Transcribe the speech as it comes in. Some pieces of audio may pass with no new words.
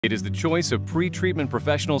It is the choice of pre-treatment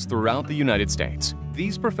professionals throughout the United States.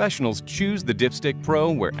 These professionals choose the DipStick Pro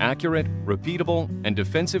where accurate, repeatable, and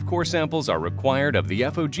defensive core samples are required of the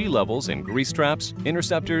FOG levels in grease traps,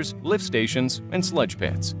 interceptors, lift stations, and sludge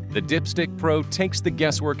pits. The DipStick Pro takes the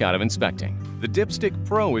guesswork out of inspecting. The DipStick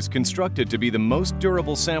Pro is constructed to be the most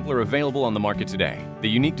durable sampler available on the market today. The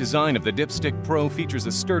unique design of the DipStick Pro features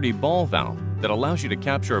a sturdy ball valve that allows you to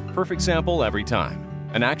capture a perfect sample every time.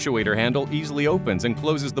 An actuator handle easily opens and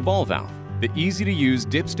closes the ball valve. The easy-to-use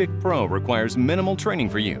DipStick Pro requires minimal training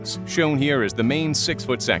for use. Shown here is the main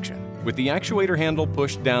 6-foot section. With the actuator handle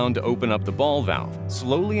pushed down to open up the ball valve,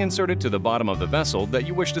 slowly insert it to the bottom of the vessel that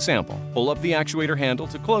you wish to sample. Pull up the actuator handle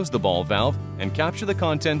to close the ball valve and capture the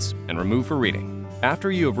contents and remove for reading.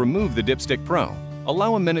 After you have removed the DipStick Pro,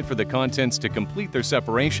 allow a minute for the contents to complete their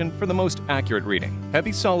separation for the most accurate reading.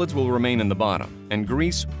 Heavy solids will remain in the bottom, and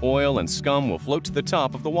grease, oil, and scum will float to the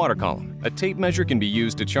top of the water column. A tape measure can be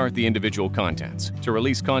used to chart the individual contents. To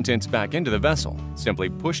release contents back into the vessel, simply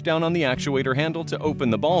push down on the actuator handle to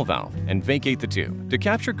open the ball valve and vacate the tube. To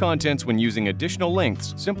capture contents when using additional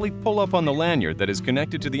lengths, simply pull up on the lanyard that is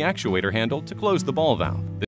connected to the actuator handle to close the ball valve.